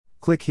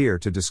Click here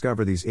to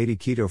discover these 80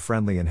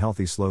 keto-friendly and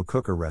healthy slow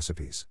cooker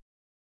recipes.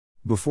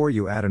 Before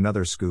you add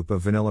another scoop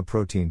of vanilla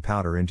protein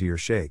powder into your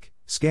shake,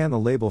 scan the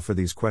label for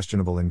these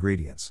questionable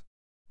ingredients.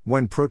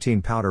 When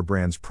protein powder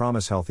brands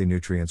promise healthy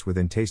nutrients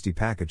within tasty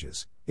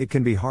packages, it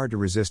can be hard to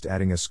resist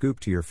adding a scoop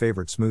to your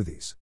favorite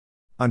smoothies.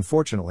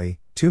 Unfortunately,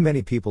 too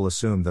many people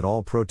assume that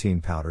all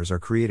protein powders are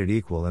created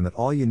equal and that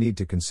all you need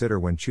to consider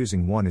when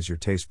choosing one is your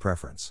taste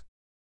preference.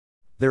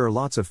 There are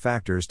lots of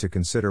factors to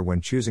consider when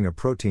choosing a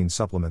protein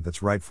supplement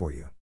that's right for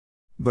you.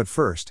 But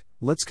first,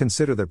 let's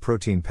consider that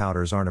protein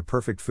powders aren't a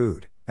perfect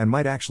food, and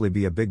might actually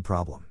be a big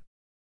problem.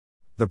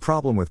 The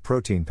problem with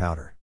protein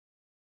powder.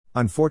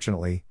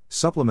 Unfortunately,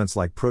 supplements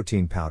like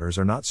protein powders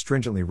are not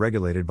stringently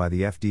regulated by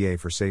the FDA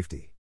for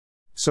safety.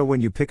 So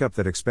when you pick up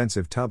that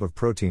expensive tub of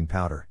protein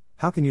powder,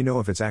 how can you know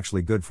if it's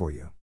actually good for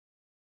you?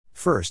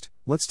 First,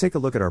 let's take a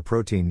look at our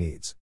protein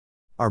needs.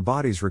 Our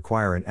bodies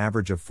require an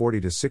average of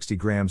 40 to 60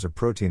 grams of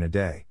protein a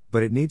day,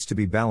 but it needs to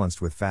be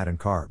balanced with fat and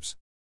carbs.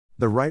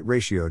 The right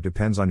ratio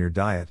depends on your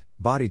diet,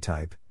 body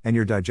type, and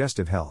your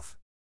digestive health.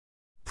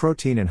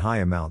 Protein in high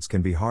amounts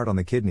can be hard on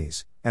the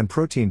kidneys, and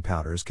protein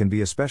powders can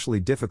be especially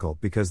difficult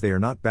because they are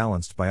not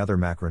balanced by other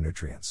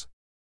macronutrients.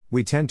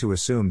 We tend to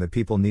assume that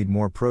people need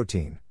more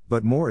protein,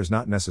 but more is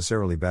not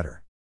necessarily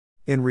better.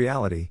 In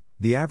reality,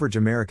 the average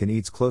American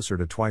eats closer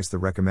to twice the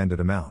recommended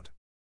amount.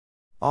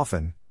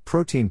 Often,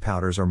 protein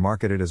powders are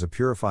marketed as a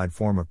purified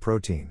form of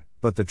protein,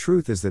 but the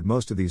truth is that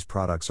most of these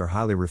products are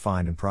highly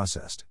refined and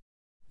processed.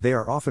 They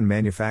are often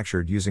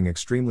manufactured using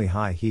extremely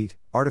high heat,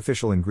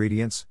 artificial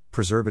ingredients,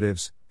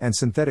 preservatives, and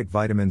synthetic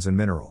vitamins and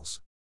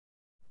minerals.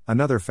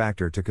 Another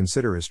factor to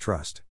consider is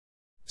trust.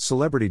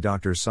 Celebrity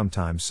doctors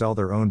sometimes sell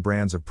their own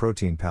brands of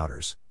protein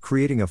powders,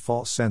 creating a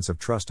false sense of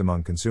trust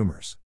among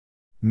consumers.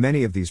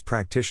 Many of these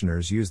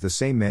practitioners use the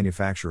same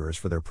manufacturers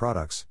for their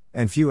products,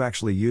 and few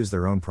actually use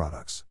their own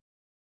products.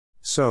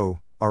 So,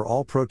 are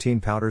all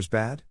protein powders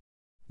bad?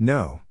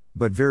 No,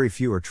 but very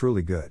few are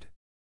truly good.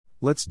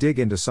 Let's dig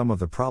into some of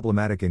the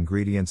problematic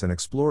ingredients and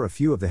explore a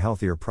few of the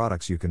healthier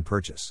products you can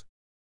purchase.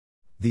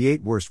 The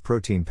 8 worst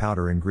protein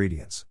powder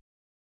ingredients.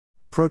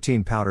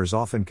 Protein powders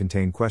often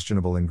contain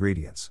questionable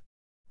ingredients.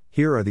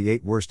 Here are the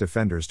 8 worst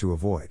offenders to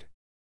avoid.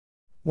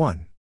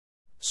 1.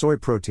 Soy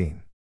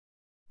protein.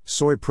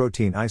 Soy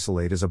protein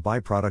isolate is a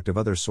byproduct of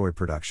other soy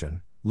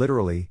production,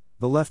 literally,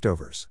 the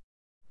leftovers.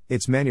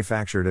 It's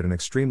manufactured at an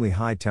extremely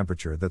high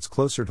temperature that's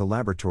closer to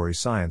laboratory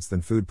science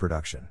than food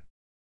production.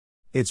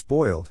 It's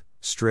boiled,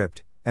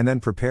 stripped, and then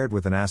prepared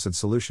with an acid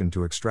solution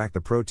to extract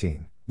the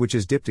protein, which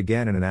is dipped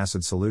again in an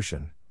acid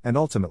solution, and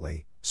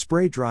ultimately,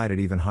 spray-dried at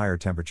even higher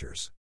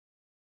temperatures.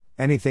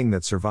 Anything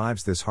that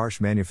survives this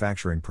harsh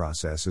manufacturing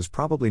process is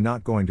probably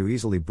not going to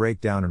easily break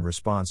down in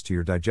response to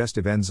your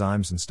digestive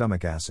enzymes and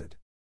stomach acid.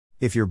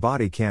 If your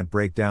body can't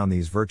break down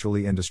these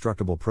virtually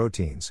indestructible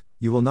proteins,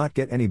 you will not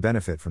get any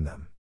benefit from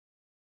them.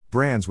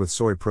 Brands with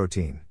soy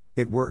protein: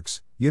 It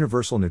Works,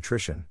 Universal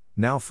Nutrition,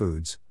 Now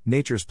Foods,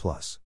 Nature's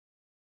Plus.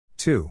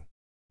 2.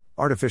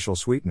 Artificial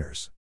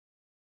sweeteners.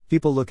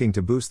 People looking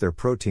to boost their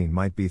protein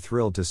might be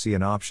thrilled to see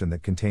an option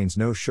that contains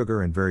no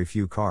sugar and very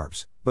few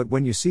carbs, but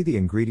when you see the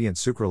ingredient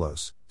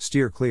sucralose,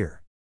 steer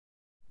clear.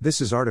 This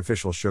is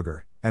artificial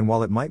sugar, and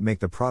while it might make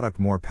the product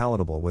more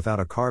palatable without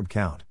a carb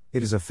count,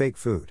 it is a fake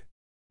food.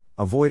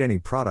 Avoid any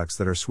products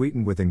that are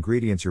sweetened with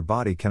ingredients your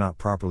body cannot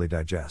properly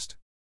digest.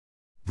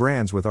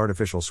 Brands with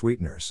artificial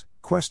sweeteners: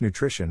 Quest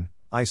Nutrition,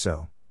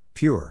 ISO,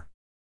 Pure.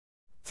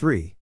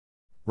 3.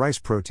 Rice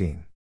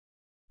protein.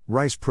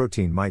 Rice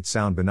protein might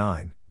sound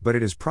benign, but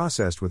it is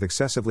processed with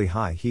excessively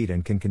high heat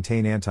and can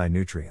contain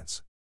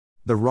anti-nutrients.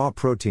 The raw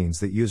proteins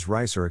that use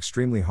rice are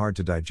extremely hard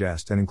to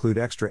digest and include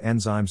extra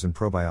enzymes and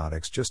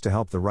probiotics just to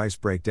help the rice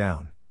break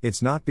down.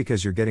 It's not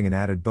because you're getting an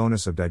added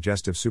bonus of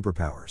digestive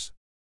superpowers.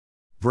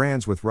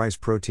 Brands with rice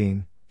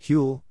protein: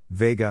 Huel,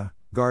 Vega,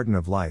 Garden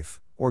of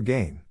Life,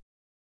 Orgain.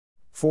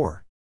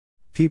 4.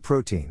 Pea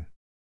protein.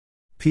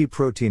 Pea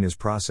protein is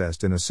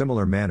processed in a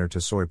similar manner to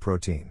soy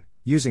protein,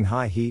 using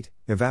high heat,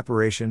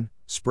 evaporation,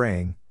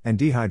 spraying, and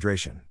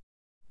dehydration.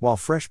 While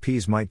fresh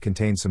peas might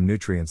contain some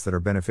nutrients that are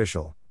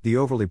beneficial, the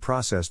overly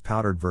processed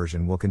powdered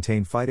version will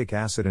contain phytic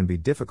acid and be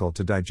difficult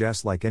to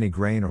digest like any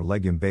grain or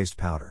legume-based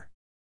powder.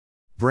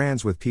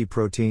 Brands with pea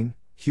protein: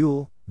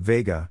 Huel,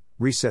 Vega,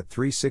 Reset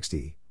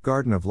 360,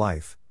 Garden of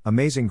Life,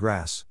 Amazing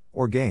Grass,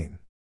 Orgain.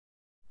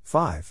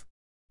 5.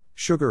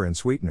 Sugar and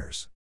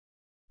sweeteners.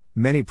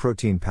 Many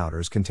protein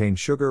powders contain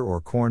sugar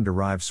or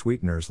corn-derived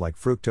sweeteners like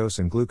fructose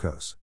and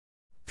glucose.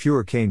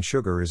 Pure cane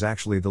sugar is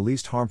actually the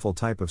least harmful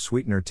type of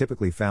sweetener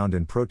typically found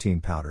in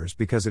protein powders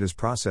because it is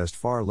processed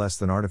far less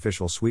than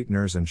artificial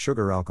sweeteners and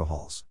sugar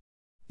alcohols.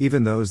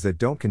 Even those that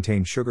don't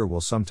contain sugar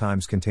will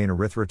sometimes contain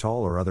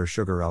erythritol or other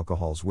sugar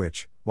alcohols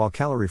which, while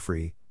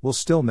calorie-free, will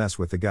still mess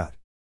with the gut.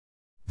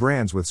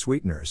 Brands with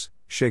sweeteners: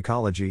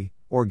 Shakeology,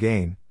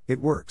 Orgain,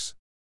 It Works.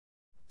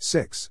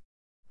 6.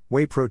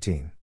 Whey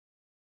protein.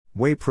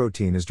 Whey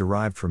protein is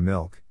derived from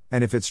milk,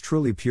 and if it's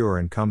truly pure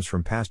and comes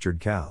from pastured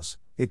cows,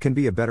 it can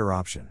be a better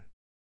option.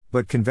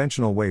 But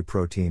conventional whey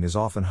protein is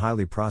often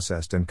highly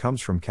processed and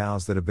comes from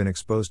cows that have been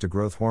exposed to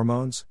growth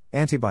hormones,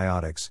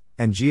 antibiotics,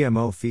 and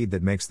GMO feed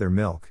that makes their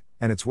milk,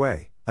 and its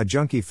whey, a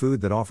junky food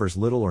that offers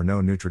little or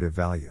no nutritive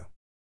value.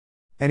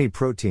 Any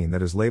protein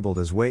that is labeled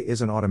as whey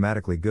isn't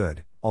automatically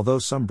good, although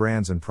some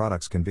brands and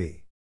products can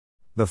be.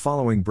 The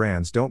following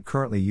brands don't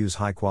currently use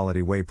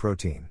high-quality whey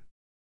protein.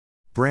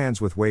 Brands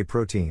with whey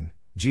protein: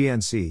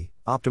 GNC,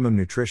 Optimum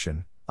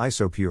Nutrition,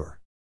 Isopure.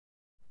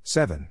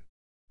 7.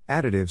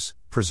 Additives,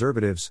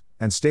 preservatives,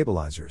 and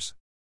stabilizers.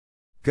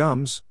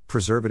 Gums,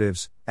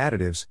 preservatives,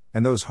 additives,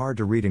 and those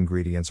hard-to-read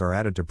ingredients are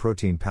added to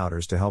protein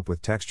powders to help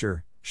with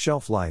texture,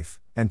 shelf life,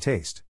 and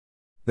taste.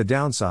 The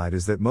downside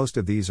is that most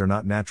of these are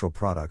not natural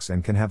products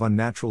and can have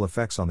unnatural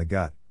effects on the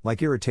gut,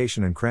 like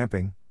irritation and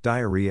cramping,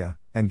 diarrhea,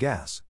 and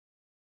gas.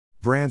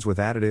 Brands with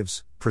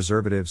additives,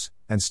 preservatives,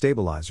 and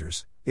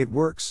stabilizers: It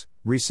Works,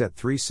 Reset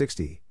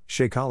 360,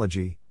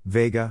 Shakeology,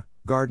 Vega,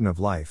 Garden of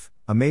Life,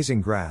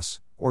 Amazing Grass,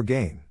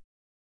 Orgain.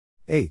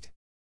 8.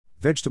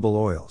 Vegetable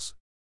oils.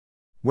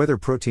 Whether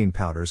protein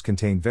powders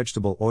contain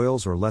vegetable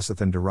oils or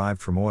lecithin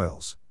derived from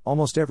oils,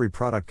 almost every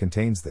product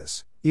contains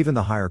this, even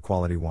the higher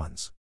quality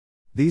ones.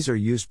 These are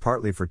used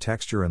partly for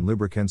texture and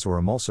lubricants or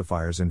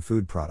emulsifiers in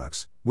food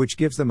products, which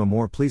gives them a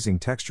more pleasing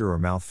texture or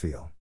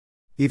mouthfeel.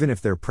 Even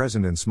if they're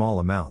present in small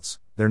amounts,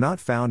 they're not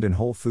found in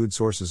whole food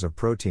sources of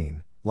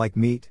protein, like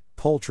meat,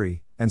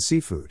 poultry, and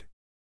seafood.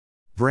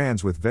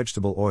 Brands with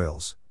vegetable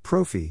oils: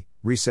 Profi,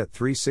 Reset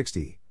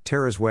 360,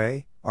 Terra's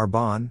Whey,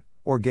 Arbonne,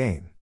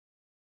 Orgain.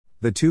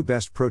 The 2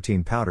 best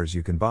protein powders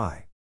you can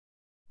buy.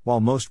 While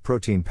most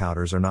protein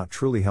powders are not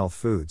truly health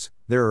foods,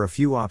 there are a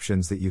few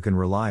options that you can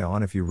rely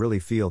on if you really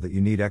feel that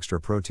you need extra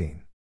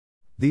protein.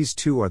 These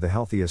 2 are the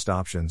healthiest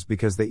options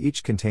because they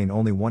each contain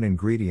only 1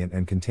 ingredient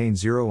and contain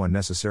 0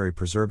 unnecessary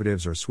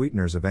preservatives or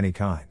sweeteners of any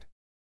kind.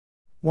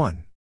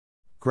 1.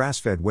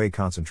 Grass-fed whey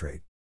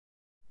concentrate.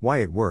 Why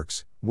it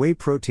works: whey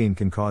protein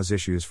can cause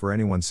issues for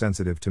anyone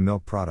sensitive to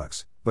milk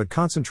products, but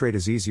concentrate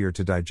is easier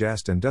to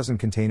digest and doesn't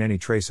contain any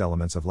trace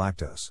elements of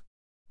lactose.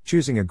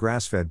 Choosing a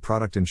grass-fed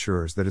product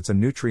ensures that it's a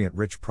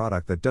nutrient-rich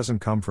product that doesn't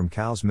come from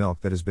cow's milk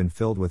that has been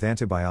filled with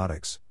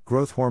antibiotics,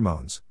 growth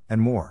hormones,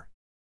 and more.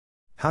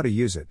 How to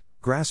use it: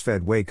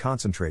 grass-fed whey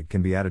concentrate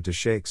can be added to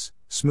shakes,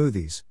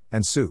 smoothies,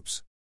 and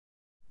soups.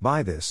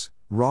 Buy this,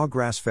 raw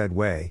grass-fed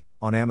whey,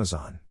 on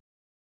Amazon.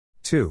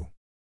 2.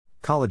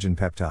 Collagen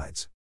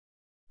peptides.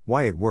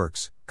 Why it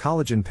works: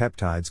 collagen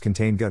peptides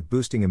contain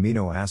gut-boosting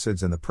amino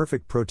acids and the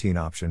perfect protein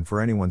option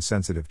for anyone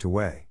sensitive to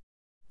whey.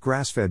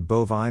 Grass-fed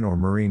bovine or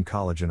marine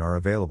collagen are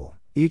available,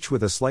 each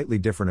with a slightly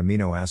different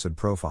amino acid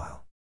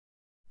profile.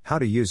 How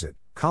to use it: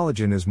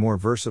 collagen is more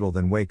versatile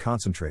than whey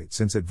concentrate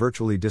since it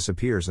virtually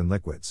disappears in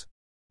liquids.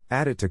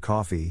 Add it to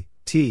coffee,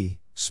 tea,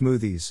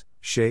 smoothies,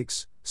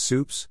 shakes,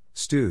 soups,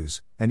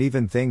 stews, and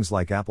even things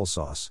like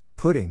applesauce,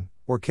 pudding,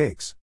 or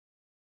cakes.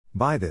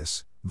 Buy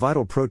this,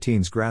 Vital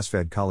Proteins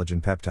grass-fed collagen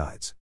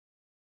peptides.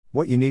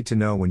 What you need to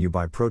know when you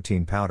buy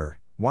protein powder: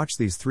 watch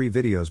these 3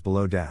 videos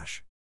below.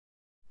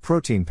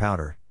 Protein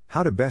powder: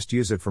 how to best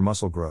use it for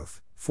muscle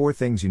growth, 4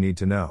 things you need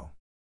to know.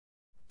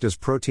 Does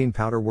protein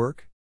powder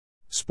work?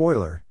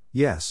 Spoiler: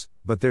 yes,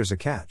 but there's a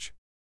catch.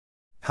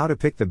 How to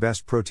pick the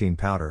best protein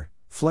powder: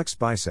 flex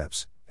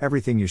biceps,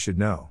 everything you should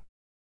know.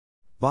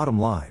 Bottom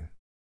line: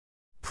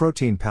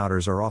 protein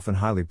powders are often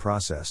highly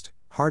processed,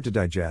 hard to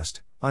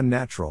digest,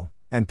 unnatural,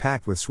 and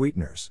packed with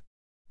sweeteners.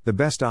 The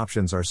best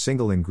options are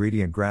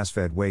single-ingredient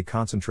grass-fed whey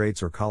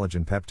concentrates or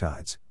collagen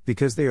peptides,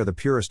 because they are the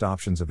purest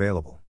options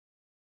available.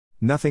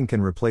 Nothing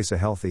can replace a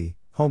healthy,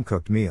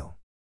 home-cooked meal.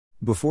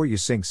 Before you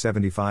sink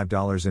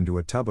 $75 into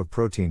a tub of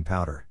protein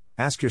powder,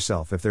 ask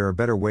yourself if there are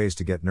better ways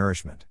to get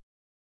nourishment.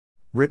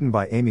 Written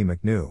by Amy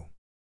McNew.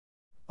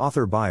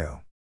 Author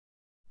bio.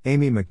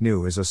 Amy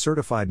McNew is a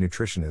certified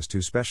nutritionist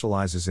who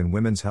specializes in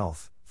women's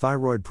health,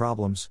 thyroid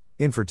problems,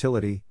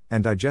 infertility,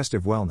 and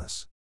digestive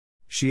wellness.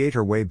 She ate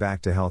her way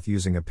back to health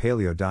using a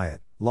paleo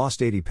diet,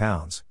 lost 80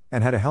 pounds,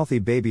 and had a healthy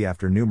baby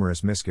after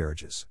numerous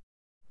miscarriages.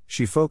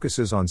 She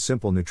focuses on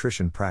simple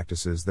nutrition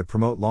practices that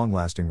promote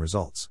long-lasting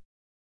results.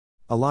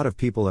 A lot of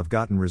people have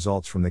gotten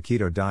results from the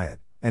keto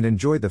diet, and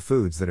enjoyed the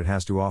foods that it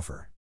has to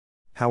offer.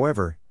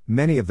 However,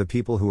 many of the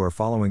people who are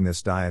following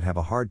this diet have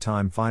a hard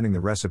time finding the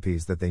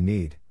recipes that they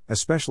need,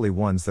 especially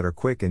ones that are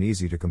quick and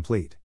easy to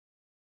complete.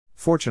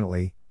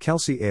 Fortunately,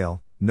 Kelsey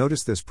Ale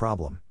noticed this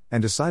problem,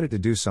 and decided to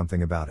do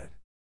something about it.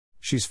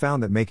 She's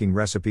found that making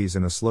recipes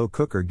in a slow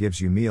cooker gives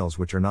you meals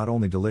which are not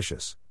only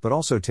delicious, but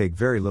also take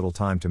very little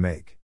time to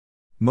make.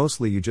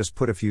 Mostly you just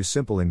put a few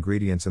simple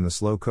ingredients in the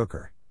slow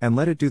cooker, and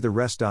let it do the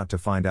rest. To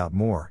find out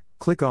more,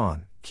 click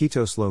on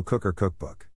Keto Slow Cooker Cookbook.